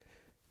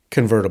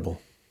Convertible.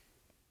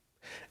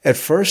 At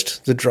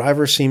first, the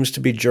driver seems to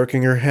be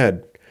jerking her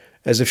head,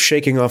 as if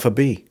shaking off a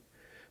bee.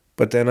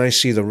 But then I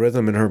see the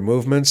rhythm in her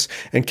movements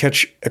and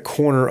catch a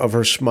corner of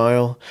her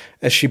smile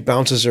as she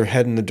bounces her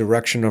head in the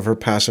direction of her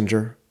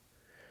passenger.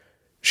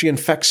 She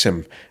infects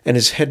him, and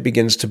his head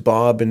begins to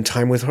bob in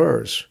time with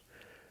hers.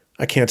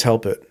 I can't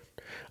help it.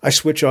 I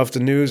switch off the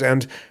news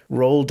and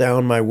roll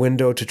down my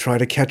window to try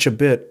to catch a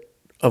bit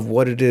of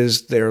what it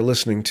is they are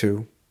listening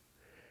to.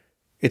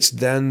 It's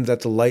then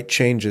that the light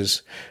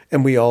changes,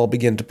 and we all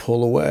begin to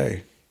pull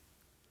away.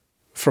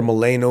 From a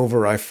lane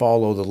over, I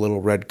follow the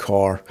little red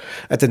car.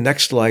 At the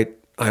next light,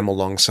 I am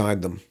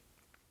alongside them.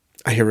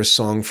 I hear a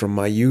song from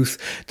my youth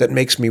that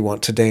makes me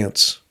want to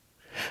dance.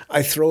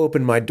 I throw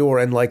open my door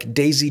and, like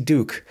Daisy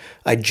Duke,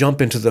 I jump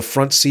into the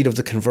front seat of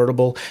the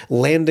convertible,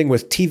 landing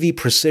with TV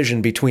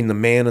precision between the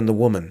man and the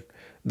woman.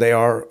 They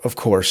are, of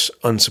course,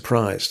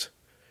 unsurprised.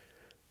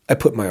 I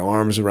put my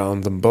arms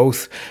around them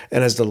both,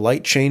 and as the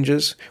light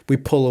changes, we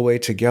pull away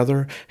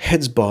together,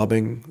 heads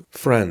bobbing,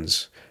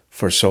 friends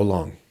for so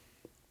long.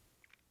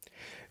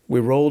 We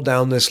roll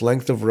down this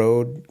length of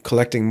road,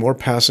 collecting more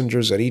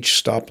passengers at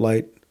each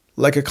stoplight,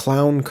 like a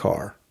clown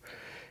car.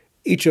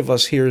 Each of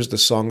us hears the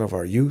song of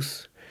our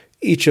youth.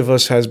 Each of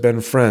us has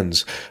been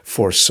friends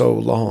for so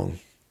long.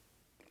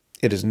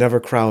 It is never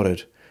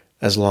crowded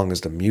as long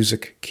as the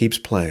music keeps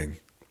playing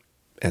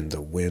and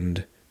the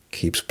wind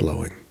keeps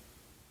blowing.